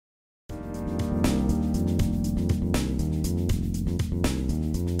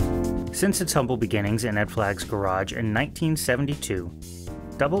Since its humble beginnings in Ed Flagg's garage in 1972,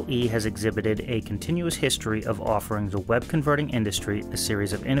 Double E has exhibited a continuous history of offering the web converting industry a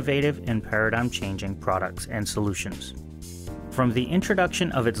series of innovative and paradigm-changing products and solutions. From the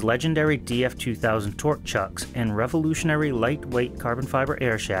introduction of its legendary DF2000 torque chucks and revolutionary lightweight carbon fiber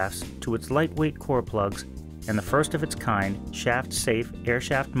air shafts to its lightweight core plugs and the first of its kind shaft-safe air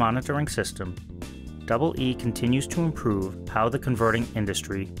shaft monitoring system, Double E continues to improve how the converting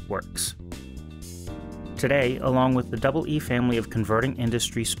industry works. Today, along with the Double E family of converting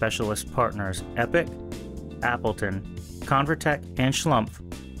industry specialist partners Epic, Appleton, Convertech, and Schlumpf,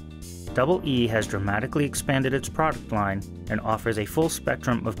 Double E has dramatically expanded its product line and offers a full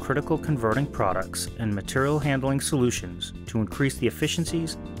spectrum of critical converting products and material handling solutions to increase the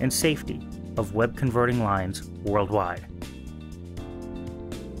efficiencies and safety of web converting lines worldwide.